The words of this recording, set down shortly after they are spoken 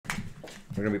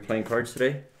We're gonna be playing cards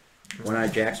today.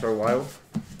 One-eyed jacks are wild.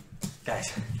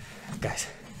 Guys, is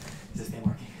this thing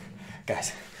working?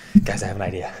 Guys, I have an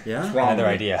idea. Yeah? Another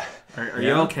idea. Are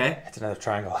you okay? It's another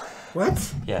triangle.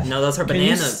 What? Yeah. No, those are Can you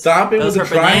bananas. stop it Those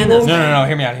with are the triangle? bananas. No.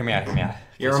 Hear me out.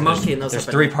 You're a So monkey and those There's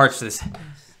are three bananas. parts to this.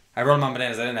 I wrote them on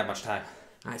bananas. I didn't have much time.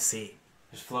 I see.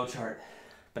 There's flowchart,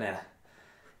 banana.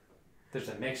 There's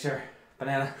a mixer,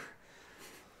 banana.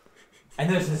 And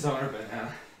there's a zoner,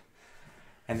 banana.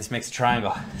 And this makes a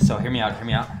triangle. So hear me out.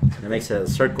 It makes a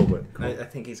circle, but I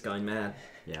think he's going mad.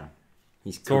 yeah.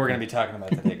 He's That's what we're going to be talking about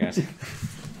today, guys.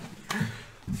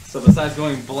 So besides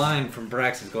going blind from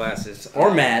Brax's glasses,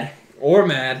 or mad.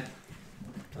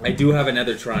 I do have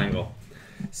another triangle.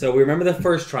 So we remember the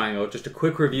first triangle, just a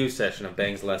quick review session of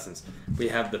Bang's lessons. We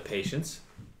have the patience,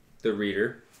 the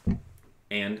reader,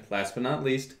 and last but not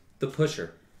least, the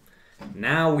pusher.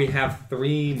 Now we have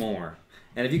three more.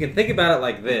 And if you can think about it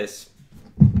like this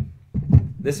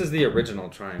is the original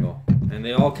triangle. And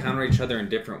they all counter each other in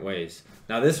different ways.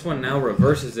 Now this one now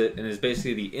reverses it and is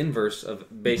basically the inverse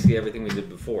of basically everything we did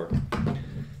before.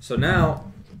 So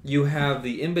now you have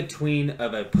the in-between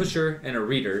of a pusher and a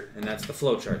reader, and that's the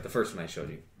flowchart, the first one I showed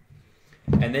you.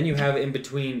 And then you have in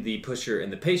between the pusher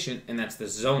and the patient, and that's the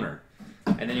zoner.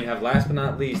 And then you have, last but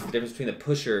not least, the difference between the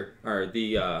pusher, or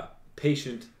the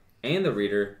patient and the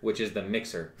reader, which is the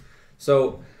mixer.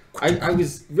 So I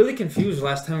was really confused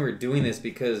last time we were doing this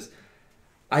because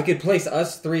I could place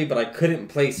us three, but I couldn't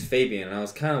place Fabian, and I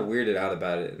was kind of weirded out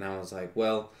about it. And I was like,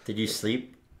 well... Did you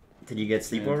sleep? Did you get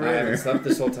sleep over I it? haven't slept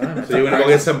this whole time. So you want to go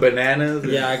get some bananas?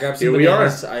 Yeah, I grabbed some Here we are.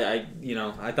 bananas.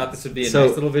 I thought this would be a So-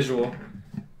 nice little visual.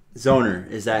 Zoner,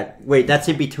 is that... Wait, that's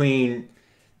in between...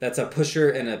 That's a pusher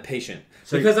and a patient.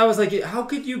 So because I was like, how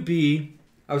could you be...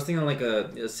 I was thinking like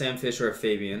a Sam Fisher or a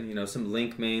Fabian, some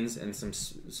link mains and some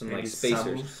like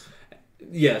spacers.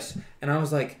 Yes. And I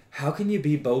was like, how can you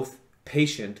be both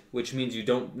patient, which means you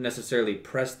don't necessarily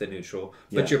press the neutral,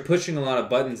 but Yeah. you're pushing a lot of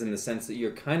buttons in the sense that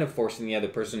you're kind of forcing the other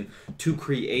person to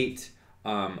create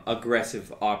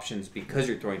aggressive options because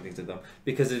you're throwing things at them.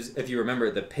 Because if you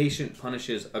remember, the patient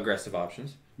punishes aggressive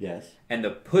options. Yes. And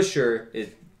the pusher is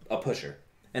a pusher.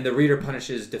 And the reader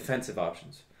punishes defensive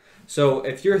options. So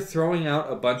if you're throwing out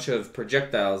a bunch of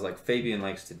projectiles like Fabian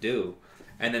likes to do,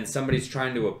 and then somebody's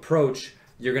trying to approach,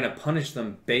 you're going to punish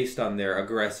them based on their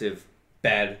aggressive,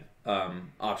 bad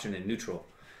option in neutral.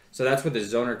 So that's where the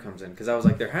zoner comes in. Because I was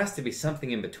like, there has to be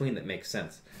something in between that makes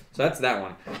sense. So that's that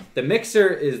one. The mixer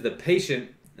is the patient,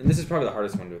 and this is probably the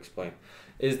hardest one to explain,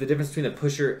 is the difference between the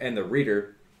pusher and the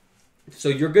reader. So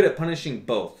you're good at punishing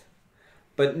both,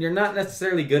 but you're not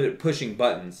necessarily good at pushing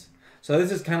buttons. So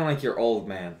this is kind of like your old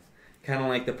man. Kind of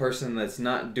like the person that's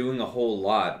not doing a whole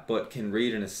lot, but can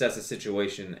read and assess a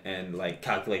situation and like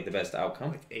calculate the best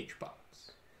outcome. Like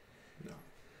H-box.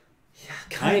 Yeah,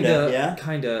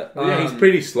 kinda. Yeah, he's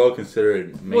pretty slow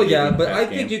considered. Well, yeah, maybe but in the I past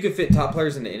think game. you could fit top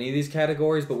players into any of these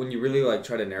categories. But when you really like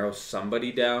try to narrow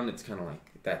somebody down, it's kind of like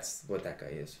that's what that guy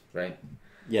is, right?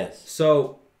 Yes.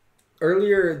 So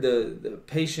earlier, the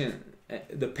patient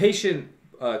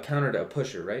countered a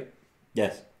pusher, right?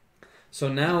 Yes. So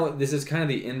now this is kind of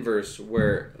the inverse,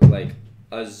 where like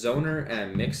a zoner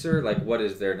and a mixer, like what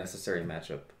is their necessary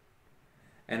matchup?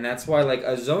 And that's why like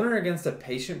a zoner against a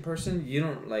patient person, you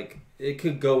don't like it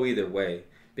could go either way,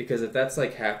 because if that's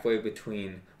like halfway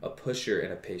between a pusher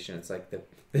and a patient, it's like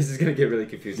this is gonna get really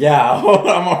confusing. Yeah,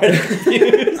 I'm already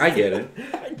confused. I get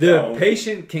it. The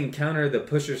patient can counter the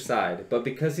pusher side, but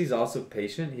because he's also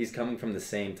patient, he's coming from the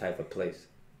same type of place.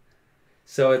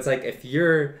 So it's like if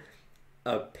you're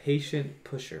a patient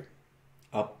pusher.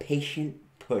 A patient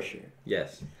pusher.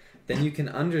 Yes. Then you can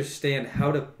understand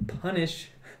how to punish.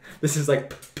 This is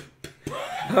like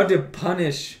how to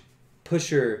punish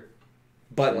pusher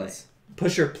buttons.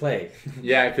 Pusher play.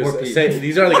 Yeah, Or because Pete.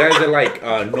 these are the guys that like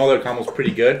know their combos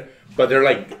pretty good, but they're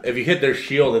like if you hit their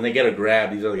shield and they get a grab,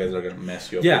 these are the guys that are gonna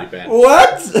mess you up Yeah. pretty bad.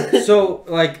 What? So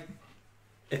like,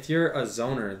 if you're a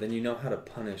zoner, then you know how to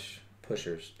punish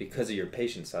pushers because of your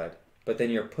patient side. But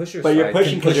then your pusher But side you're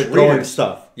pushing can push because you're throwing readers.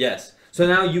 stuff. Yes. So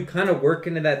now you kind of work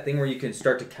into that thing where you can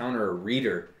start to counter a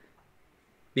reader.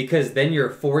 Because then you're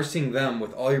forcing them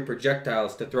with all your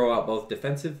projectiles to throw out both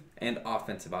defensive and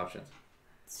offensive options.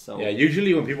 So Yeah,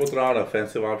 usually when people throw out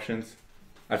offensive options,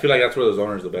 I feel like that's where the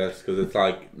zoner is the best because it's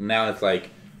like now it's like,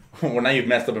 well now you've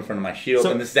messed up in front of my shield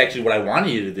So- and this is actually what I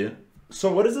wanted you to do.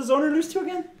 So what does the zoner lose to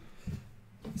again?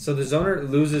 So the zoner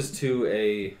loses to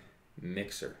a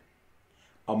mixer.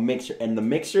 A mixer, and the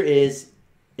mixer is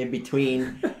in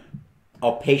between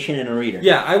a patient and a reader.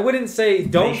 Yeah, I wouldn't say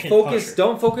don't Patient focus. pusher.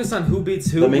 Don't focus on who beats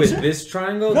who The with mixer? this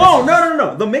triangle.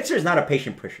 No. The mixer is not a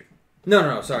patient pusher.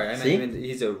 No. Sorry, I See? meant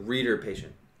he's a reader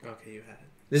patient. Okay, you had it.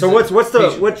 This So is a what's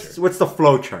patient pusher. the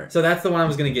flow chart? So that's the one I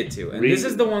was going to get to. And Read- this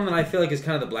is the one that I feel like is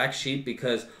kind of the black sheep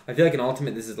because I feel like in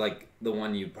Ultimate, this is like the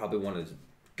one you probably want to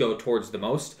go towards the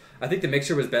most. I think the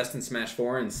Mixer was best in Smash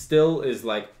 4 and still is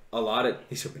like a lot at...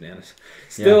 These are bananas.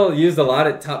 Still used a lot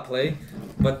at top play.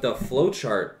 But the flow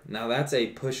chart, now that's a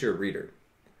pusher reader.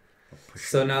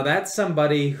 So now that's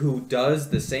somebody who does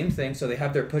the same thing. So they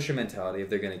have their pusher mentality if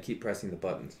they're going to keep pressing the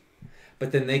buttons.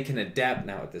 But then they can adapt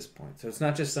now at this point. So it's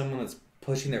not just someone that's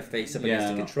pushing their face up against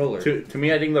the controller. To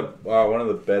me, I think the one of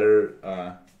the better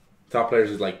top players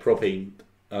is like Propane,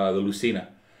 the Lucina.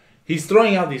 He's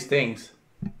throwing out these things,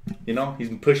 you know. He's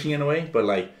pushing in a way, but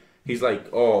like he's like,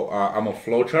 I'm a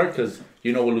flowchart because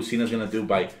you know what Lucina's gonna do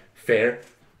by fair.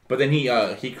 But then he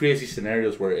creates these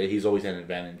scenarios where he's always at an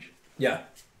advantage. Yeah.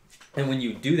 And when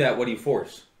you do that, what do you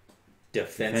force?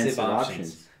 Defensive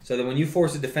options. So that when you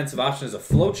force a defensive option as a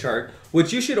flow chart,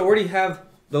 which you should already have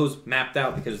those mapped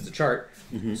out because it's a chart.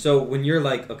 Mm-hmm. So when you're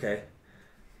like, okay,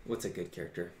 what's a good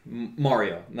character?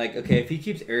 Mario. Like, okay, if he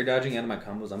keeps air dodging out of my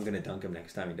combos, I'm going to dunk him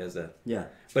next time he does that. Yeah.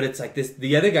 But it's like this,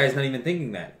 the other guy's not even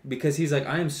thinking that because he's like,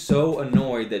 I am so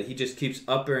annoyed that he just keeps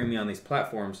up airing me on these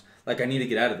platforms. Like, I need to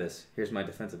get out of this. Here's my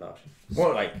defensive option.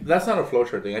 Well, Spike. that's not a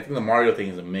flowchart thing. I think the Mario thing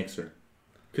is a mixer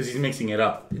because he's mixing it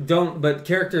up. But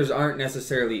characters aren't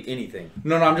necessarily anything.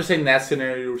 No, I'm just saying that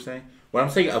scenario you were saying. What I'm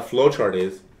saying a flowchart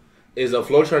is a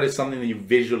flowchart is something that you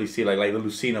visually see, like the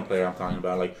Lucina player I'm talking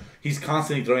about. Like he's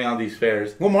constantly throwing out these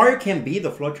fairs. Well, Mario can be the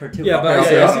flowchart too. Yeah, but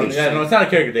That's yeah, what I'm saying. No, it's not a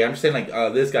character thing. I'm just saying like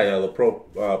this guy, the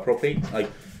Propane,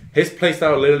 like his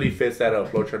playstyle literally fits that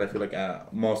flowchart. I feel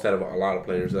like most out of a lot of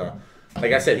players.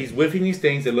 Like I said, he's whiffing these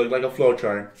things that look like a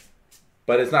flowchart,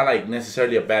 but it's not like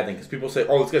necessarily a bad thing because people say,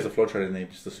 "Oh, this guy's a flowchart," and they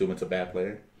just assume it's a bad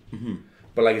player. Mm-hmm.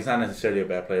 But like, it's not necessarily a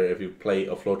bad player if you play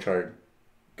a flowchart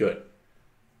good.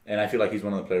 And I feel like he's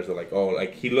one of the players that like,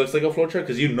 like he looks like a flowchart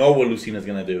because you know what Lucina's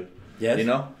gonna do. Yes. You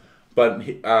know, but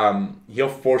he'll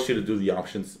force you to do the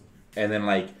options, and then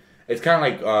like it's kind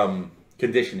of like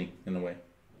conditioning in a way.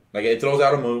 Like it throws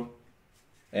out a move,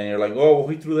 and you're like, "Oh, well,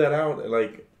 he threw that out."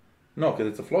 Like, no, because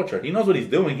it's a flowchart. He knows what he's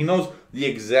doing. He knows the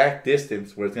exact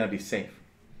distance where it's gonna be safe.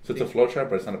 So it's a flowchart,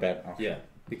 but it's not a bad option. Yeah.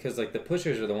 Because like the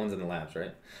pushers are the ones in the labs,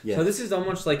 right? Yeah. So this is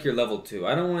almost like your level 2.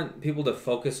 I don't want people to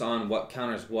focus on what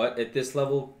counters what at this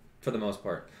level for the most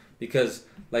part. Because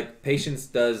like patience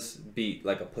does beat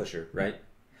like a pusher, right?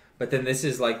 But then this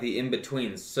is like the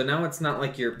in-betweens. So now it's not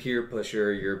like your pure pusher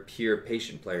or your pure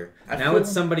patient player. Now it's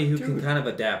somebody who can kind of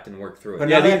adapt and work through it. But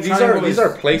Yeah, now that these are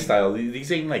triangle play styles.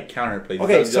 These ain't like counter plays.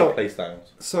 Okay, These so- are play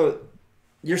styles. So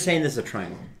you're saying this is a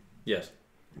triangle, Yes.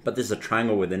 but this is a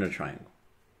triangle within a triangle.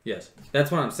 Yes.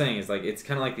 That's what I'm saying is like it's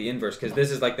kind of like the inverse because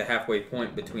this is like the halfway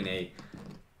point between a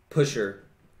pusher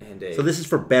and a... So this is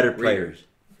for better players.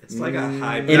 It's like a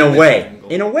high. In a way.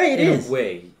 In a way, it in is. a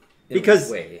way. In Because-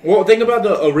 a way. Well, think about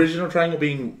the original triangle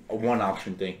being a one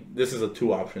option thing. This is a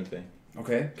two option thing.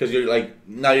 Okay. Because you're like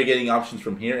now you're getting options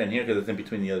from here and here because it's in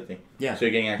between the other thing. Yeah. So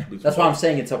you're getting actually. That's why I'm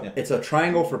saying it's a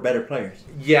triangle for better players.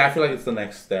 Yeah, I feel like it's the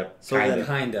next step. So then-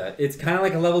 Kinda. It's kind of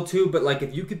like a level 2, but like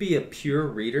if you could be a pure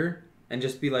reader and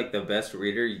just be like the best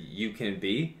reader you can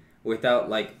be without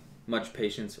like much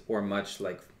patience or much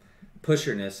like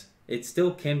pusherness, it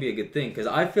still can be a good thing. Because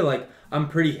I feel like I'm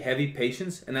pretty heavy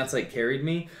patience and that's like carried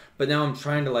me, but now I'm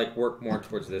trying to like work more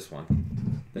towards this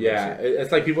one. Yeah,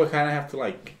 it's like people kind of have to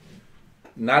like.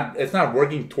 It's not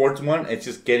working towards one. It's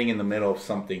just getting in the middle of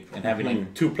something and having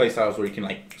like two play styles where you can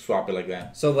like swap it like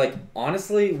that. So like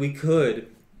honestly, we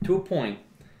could to a point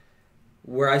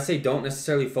where I say don't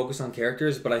necessarily focus on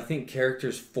characters, but I think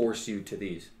characters force you to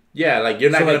these. Yeah, like you're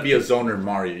not So, gonna like- be a zoner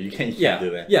Mario. You can't do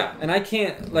that. Yeah, and I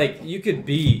can't like you could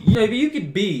be you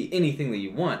could be anything that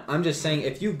you want. I'm just saying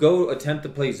if you go attempt to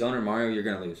play Zoner Mario, you're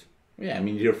gonna lose. Yeah, I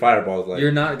mean your fireball's like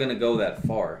You're not gonna go that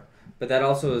far. But that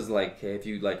also is like if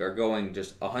you like are going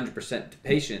just 100% to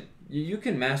patient, you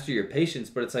can master your patience.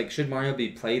 But it's like should Mario be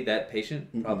played that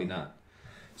patient? Probably not.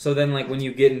 So then like when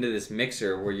you get into this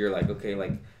mixer where you're like okay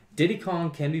like Diddy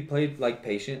Kong can be played like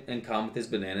patient and calm with his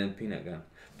banana and peanut gun.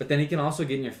 But then he can also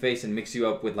get in your face and mix you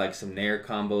up with like some nair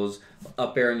combos,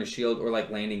 up air on your shield, or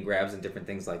like landing grabs and different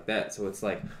things like that. So it's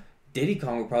like Diddy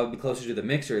Kong will probably be closer to the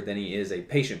mixer than he is a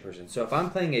patient person. So if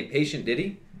I'm playing a patient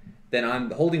Diddy, then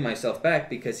I'm holding myself back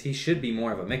because he should be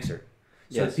more of a mixer.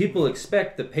 So Yes. people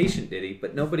expect the patient Diddy,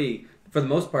 but nobody, for the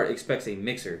most part, expects a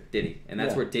mixer Diddy. And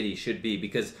that's Yeah. where Diddy should be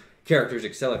because characters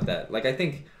excel at that. Like I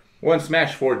think Well, in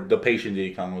Smash 4, the patient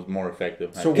Diddy Kong was more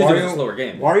effective. So because it was Wario- a slower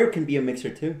game. Wario can be a mixer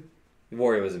too,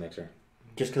 Wario is a mixer.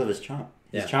 just because of his chomp.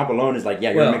 His Yeah. chomp alone is like,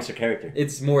 yeah, you're Well, a mixer character.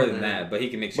 It's more than that, but he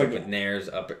can mix you But up with Nair's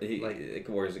upper. Like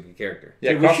Warrior's a good character.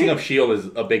 Yeah, Dude, we crossing should- of shield is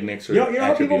a big mixer. You know how people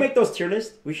attribute. make those tier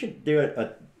lists? We should do it.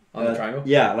 On the triangle?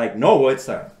 Yeah, like no, well, it's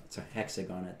a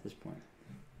hexagon at this point.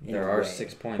 In There a are way.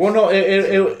 6 points. Well, no,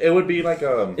 it would be like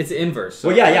a. It's inverse. So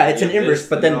Well, yeah, it's an this- inverse,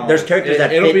 but then No, there's characters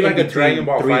that it'll fit be in like a between Dragon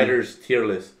Ball 3. Fighters tier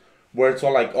list, where it's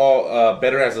all like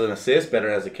better as an assist, better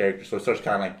as a character. So it starts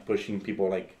kind of like pushing people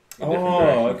like in different Oh,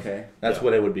 directions. okay. That's Yeah.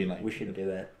 what it would be like. We should do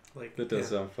that. Like That does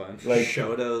sound fun. Like-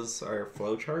 Shotos are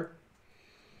flowchart.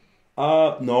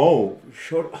 No,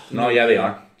 short. No, yeah, they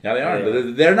are. Yeah, they are.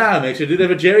 Yeah. They're not a mixer, dude.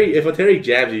 If a Terry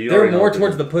jabs you, you They're already know more what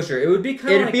towards to the pusher. It would be kind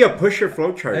of It'd like. be a pusher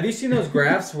flowchart. Have you seen those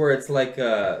graphs where it's like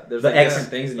there's The like X- different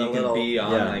things and the you can little- be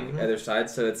on yeah. like either side?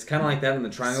 So it's kind of like that in the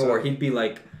triangle So- where he'd be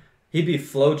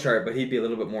flowchart, but he'd be a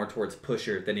little bit more towards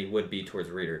pusher than he would be towards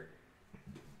reader.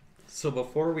 So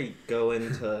before we go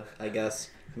into, I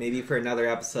guess maybe for another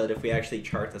episode, if we actually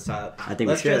chart this out, I think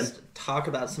let's we should. just talk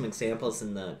about some examples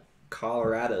in the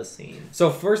Colorado scene. So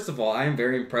first of all, I am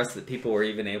very impressed that people were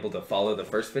even able to follow the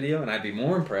first video, and I'd be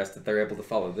more impressed that they're able to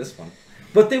follow this one.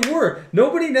 But they were.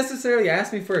 Nobody necessarily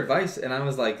asked me for advice, and I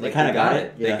was like, They kinda got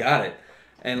it, yeah. They got it.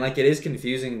 And like it is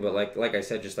confusing, but like I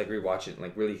said, just like rewatch it and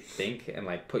like really think and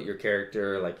like put your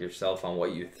character, like yourself, on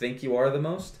what you think you are the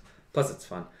most. Plus, it's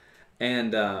fun.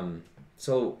 And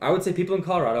so I would say people in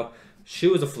Colorado,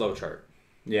 Shu is a flowchart.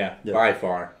 Yeah, Yeah. by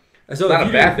far. So It's not if a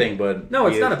you- bad thing, but No,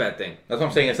 it's he not is- a bad thing. That's what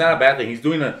I'm saying. It's not a bad thing. He's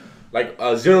doing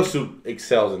a Zero Suit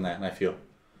excels in that, and I feel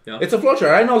Yeah. it's a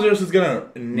flowchart. I know Zero Suit's gonna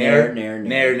Nair, nair,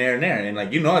 and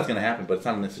like you know it's gonna happen, but it's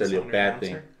not necessarily a Zoner bad announcer.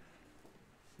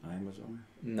 thing. I'm a zoner.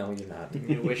 No, you're not.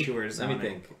 You wish you were Let me Zoner.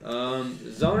 think.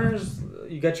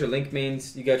 Zoners, you got your Link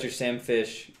mains, you got your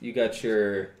Samfish, you got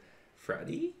your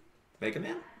Freddy? Mega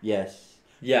Man? Yes,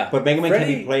 yeah. but Mega Man can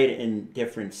Freddy- be played in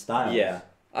different styles. Yeah,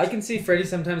 I can see Freddy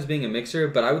sometimes being a mixer,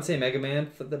 but I would say Mega Man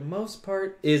for the most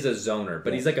part is a zoner.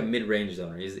 But he's like a mid-range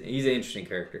zoner. He's an interesting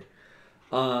character.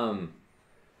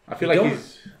 I feel We like don't-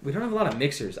 he's We don't have a lot of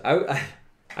mixers.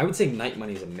 I would say Night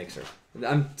Money's a mixer.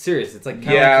 I'm serious. It's like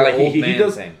kind Yeah, of like like your old he man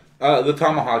does- thing. the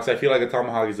tomahawks. I feel like a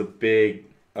tomahawk is a big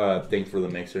thing for the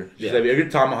mixer. Just Yeah. like if you're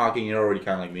tomahawking, you're already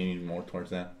kind of like leaning more towards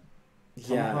that.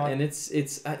 Yeah, Tomahawk. and it's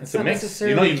It's a not mix.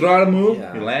 necessarily. You know, you draw a move,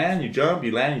 Yeah. you land, you jump,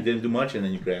 you land, you didn't do much, and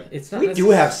then you grab. It's not. We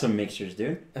do have some mixers,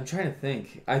 dude. I'm trying to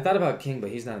think. I thought about King, but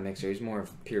he's not a mixer. He's more of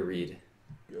pure read.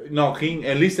 No, King.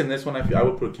 At least in this one, I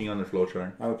would put King on the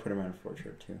flowchart. I would put him on a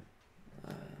flowchart too.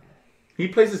 He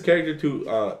plays his character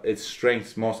to its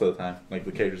strengths most of the time, like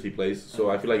the characters he plays. So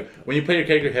I feel like when you play your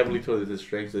character heavily towards his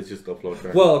strengths, it's just a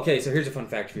flowchart. Well, okay, so here's a fun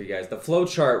fact for you guys. The flow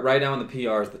chart right now in the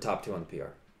PR is the top two on the PR.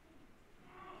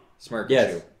 Smirk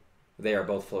Yes. and Shu. They are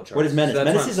both flow charts. What is Menace? So that's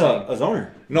Menace what is a zoner.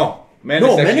 no, man,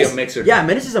 it's actually a mixer. Yeah,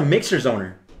 Menace is a mixer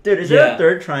zoner. Dude, is there Yeah. a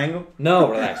third triangle? No,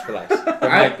 relax. There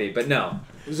might be, but no.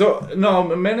 So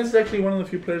no, Menace is actually one of the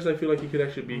few players I feel like he could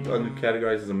actually be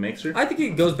categorized as a mixer. I think it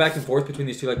goes back and forth between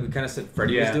these two, like we kind of said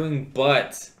Freddy was Yeah. doing,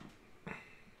 but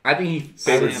I think he. I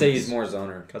would favors- say he's more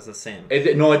zoner. Because of Sam.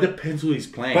 No, it depends who he's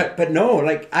playing. But no,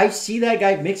 like I see that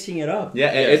guy mixing it up.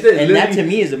 yeah, Yes. it And that to literally-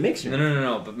 me is a mixer.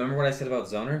 No. But remember what I said about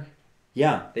zoner?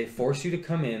 Yeah. They force you to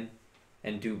come in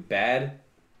and do bad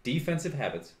defensive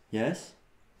habits Yes.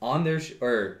 on their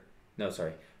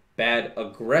bad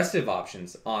aggressive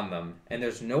options on them, and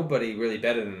there's nobody really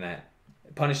better than that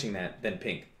punishing that than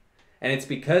Pink. And it's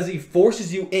because he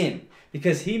forces you in,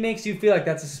 because he makes you feel like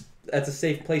that's a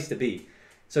safe place to be.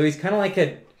 So he's kind of like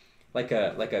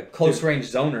a close range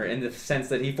zoner in the sense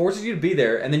that he forces you to be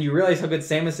there, and then you realize how good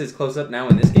Samus is close up now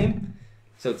in this game.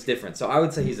 So it's different. So I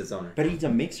would say he's a zoner. But he's a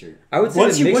mixer. I would say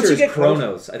Once the you- once mixer you is get close-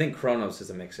 Kronos. I think Kronos is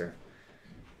a mixer.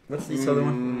 What's this other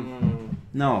one?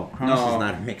 No, Kronos No. is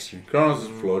not a mixer. Kronos is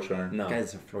flowchart. No, That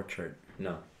guy's a flowchart.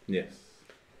 no. Yes.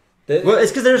 Well,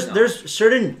 it's because No. there's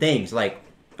certain things like,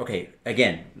 okay,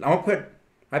 again, I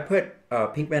put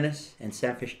Pink Menace and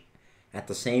Samfish at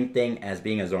the same thing as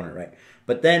being a zoner, right?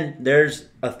 But then there's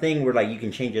a thing where like you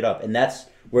can change it up, and that's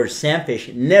where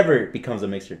Samfish never becomes a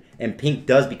mixer, and Pink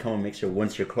does become a mixer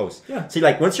once you're close. Yeah. See,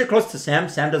 like once you're close to Sam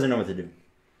doesn't know what to do.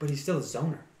 But he's still a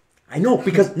zoner. I know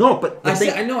because no, but the I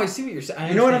thing- know. I see what you're saying.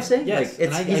 You know what I'm saying? Yes, Like, it's-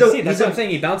 and I he's a- see. That's he's what a- I'm saying.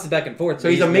 He bounces back and forth. So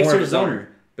but he's a more mixer of zoner.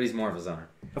 But he's more of a zoner.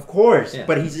 of course, Yeah.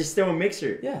 but he's just still a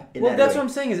mixer. Yeah. in Well, that that's way. what I'm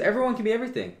saying. Is everyone can be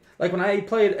everything. Like when I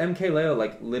played MK Leo,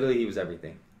 like literally he was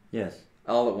everything Yes.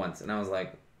 all at once, and I was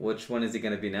like, which one is he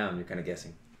gonna be now? And you're kind of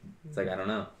guessing. It's like I don't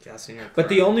know. Guessing or But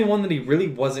the correct. only one that he really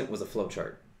wasn't was a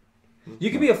flowchart. You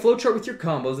can be a flowchart with your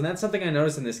combos, and that's something I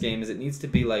noticed in this game. Is it needs to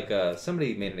be like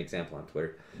somebody made an example on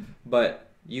Twitter, but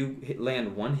you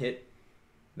land one hit,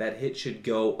 that hit should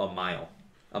go a mile,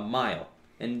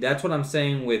 And that's what I'm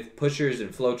saying with pushers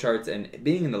and flowcharts and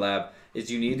being in the lab is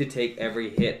you need to take every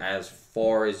hit as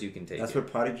far as you can take That's it.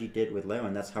 what Prodigy did with Leo,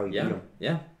 and that's how he beat him.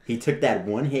 Yeah. He took that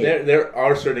one hit. There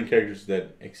are certain characters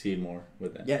that exceed more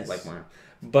with that. Yes. Like Mario.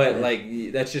 But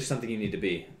like that's just something you need to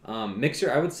be.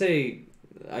 Mixer, I would say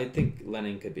I think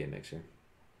Lennon could be a mixer.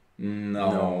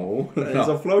 No. It's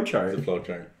a flowchart. It's a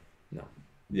flowchart. No.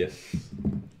 Yes.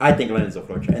 I think Lennon's a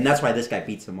flowchart, and that's why this guy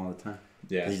beats him all the time.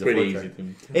 Yeah, He's it's a pretty flowchart. easy to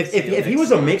me. If he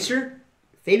was a mixer,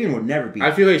 Fabian would never beat I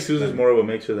him. feel like Susan's more of a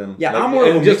mixer than... Yeah, like, I'm more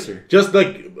of and a just, mixer. Just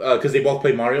like, because they both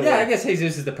play Mario. Yeah, I like, guess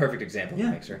Jesus is the perfect example of Yeah.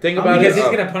 a mixer. Think about Because it.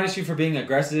 he's gonna punish you for being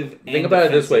aggressive. Think about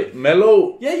it this way.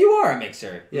 Mello Yeah, you are a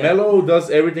mixer. Yeah. Mello does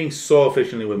everything so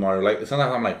efficiently with Mario. Like,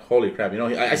 sometimes I'm like, holy crap. You know,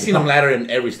 I seen him ladder in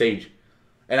every stage.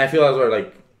 And I feel that's where,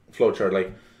 like, flowchart,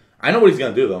 like, I know what he's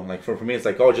going to do, though. Like, for me, it's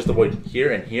like, oh, just avoid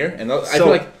here and here. And I feel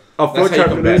like... a that's how you flowchart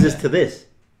combat loses that. to this.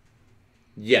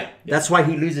 Yeah. That's why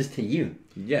he loses to you.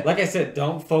 Yeah. Like I said,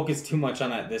 don't focus too much on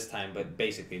that this time, but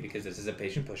basically, because this is a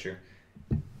patient pusher.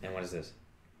 And what is this?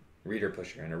 Reader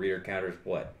pusher. And a reader counters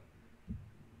what?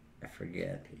 I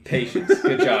forget. Patience.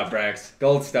 Good job, Brax.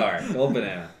 Gold star. Gold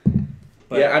banana.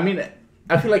 But, yeah, I mean,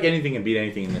 I feel like anything can beat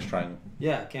anything in this triangle.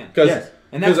 Yeah, it can. Because Yes.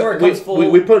 And that's where it comes full.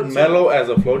 we put Mello as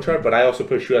a flowchart, but I also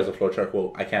put Shu as a flowchart.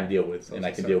 Well, I can't deal with, and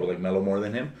I can deal with like Mello more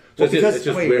than him. So Well, it's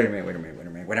just wait weird.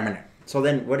 a minute. So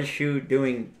then, what is Shu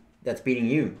doing that's beating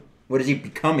you? What is he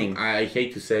becoming? I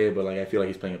hate to say it, but like I feel like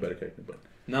he's playing a better character. But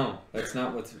No, that's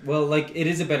not what's... Well, like, it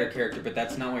is a better character, but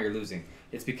that's not why you're losing.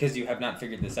 It's because you have not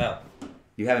figured this out.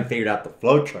 You haven't figured out the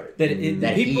flowchart That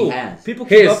he has. People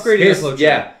keep upgrading his their flowchart.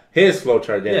 yeah, his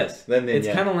flowchart. Yeah. Yes. Then It's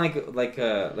yeah. kind of like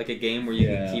a game where you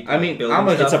Yeah. can keep. I mean, building I'm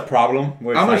a- stuff. It's a problem.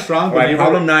 Where it's I'm a strong all right, believer-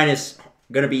 problem 9 is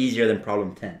gonna be easier than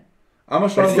problem 10. I'm a But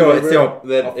strong it's still, believer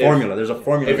that a formula. There's a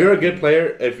formula. If you're a good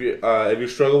player, if you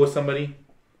struggle with somebody,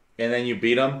 and then you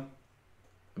beat them,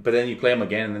 but then you play them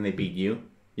again and then they beat you,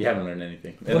 you haven't learned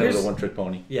anything. And Well, then it's a here's- one-trick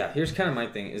pony. Yeah, here's kind of my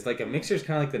thing. Is like a mixer's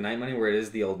kind of like the night money where it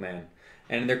is the old man.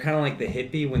 And they're kind of like the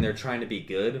hippie when they're trying to be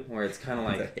good, where it's kind of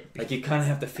like you kind of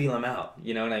have to feel them out.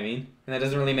 You know what I mean? And that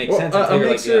doesn't really make sense until you're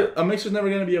like, a mixer's never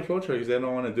gonna be a flowchart because they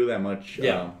don't want to do that much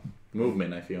Yeah.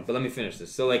 movement. I feel. But let me finish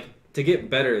this. So like to get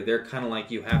better, they're kind of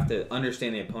like you have to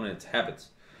understand the opponent's habits.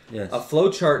 Yes. A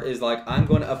flowchart is like I'm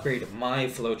going to upgrade my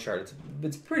flowchart.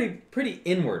 It's pretty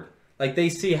inward. Like they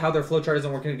see how their flowchart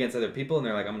isn't working against other people, and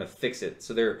they're like, I'm going to fix it.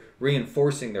 So they're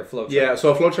reinforcing their flowchart. Yeah,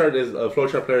 so a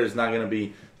flowchart player is not going to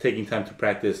be taking time to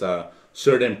practice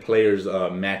certain players'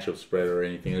 matchup spread or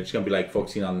anything. They're just going to be like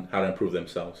focusing on how to improve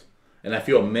themselves. And I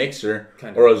feel a mixer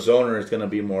Kind of. or a zoner is going to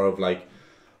be more of like,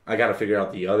 I got to figure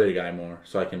out the other guy more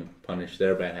so I can punish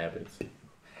their bad habits.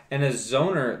 And as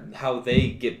zoner, how they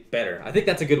get better. I think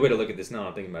that's a good way to look at this now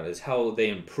I'm thinking about it, is how they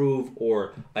improve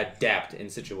or adapt in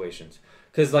situations.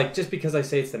 Because like just because I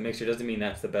say it's the mixer doesn't mean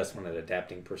that's the best one at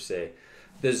adapting per se.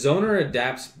 The zoner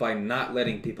adapts by not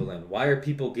letting people in. Why are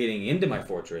people getting into my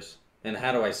fortress? And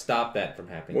how do I stop that from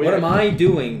happening? Well, What yeah. am I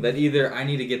doing that either I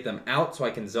need to get them out so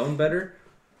I can zone better,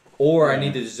 or I Yeah.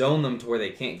 need to zone them to where they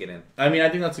can't get in? I mean, I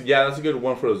think that's a good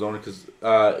one for a zoner because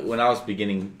when I was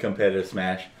beginning competitive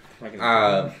Smash, I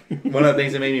can- one of the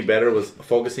things that made me better was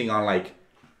focusing on like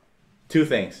two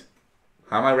things: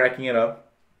 how am I racking it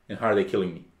up, and how are they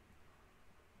killing me?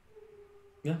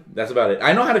 Yeah. That's about it.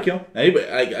 I know how to kill. Anybody,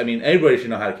 I mean, everybody should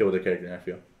know how to kill with their character. I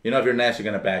feel. You know, if you're Nash, you're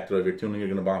gonna back throw. If you're tuning, you're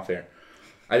gonna bomb fair.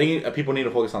 I think people need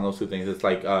to focus on those two things. It's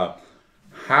like, how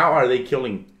are they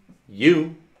killing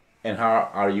you, and how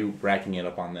are you racking it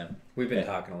up on them? We've been Yeah.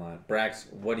 talking a lot.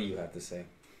 Brax, what do you have to say?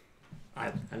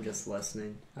 I'm just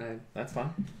listening. That's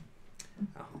fine.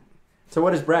 So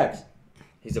what is Brax?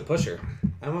 He's a pusher.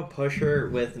 I'm a pusher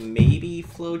with maybe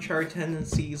flowchart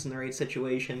tendencies in the right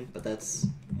situation, but that's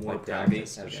more Like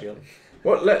practice. Gravity, have a shield.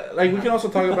 Well, like we can also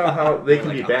talk about how they can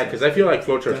Like be bad because I feel like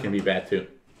flowcharts can be bad too.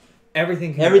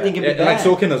 Everything can Everything be can bad. be Yeah, like bad.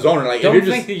 so can a zoner. Like Don't if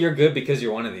you're think just that you're good because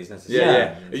you're one of these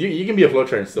necessarily. yeah. You can be a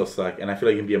flowchart and still suck, and I feel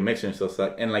like you can be a mixer and still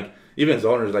suck. And like even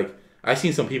zoners, like I've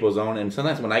seen some people zone, and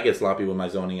sometimes when I get sloppy with my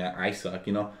zoning, I suck.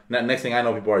 You know, next thing I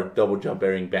know, people are double jump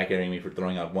airing, back airing me for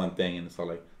throwing out one thing, and it's all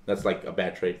like that's like a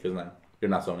bad trait because you're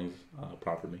not zoning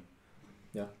properly.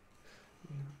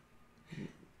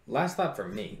 Last thought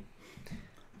from me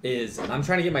is I'm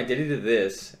trying to get my Diddy to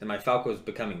this, and my Falco's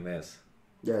becoming this.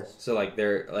 Yes. So like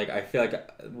they're like I feel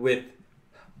like with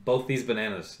both these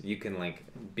bananas, you can like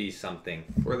be something.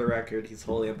 For the record, he's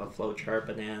holding up a flowchart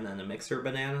banana and a mixer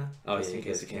banana. Oh, just yeah, in you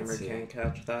case guys the can't camera see can't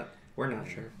catch that. We're not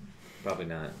sure. Probably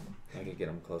not. I could get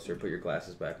them closer. Put your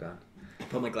glasses back on.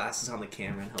 Put my glasses on the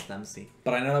camera and help them see.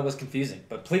 But I know that was confusing.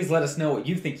 But please let us know what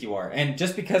you think you are. And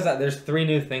just because there's 3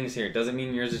 new things here doesn't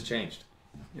mean yours has changed.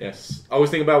 Yes. Always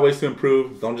think about ways to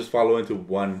improve. Don't just follow into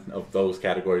one of those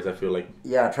categories. I feel like.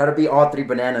 Yeah, try to be all 3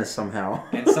 bananas somehow.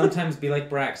 And sometimes be like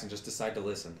Brax and just decide to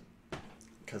listen.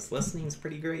 Because listening's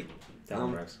pretty great. Tell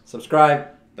him, Brax. Subscribe.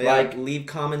 But Like. yeah, leave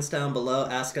comments down below.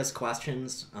 Ask us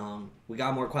questions. We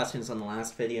got more questions on the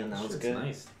last video, and that was Shit's good.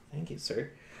 nice. Thank you,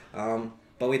 sir.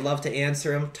 But we'd love to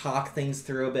answer them, talk things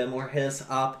through a bit more. Hit us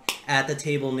up at the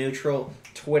Table Neutral,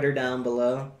 Twitter down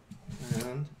below.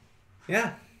 And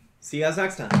yeah, see you guys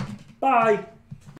next time. Bye.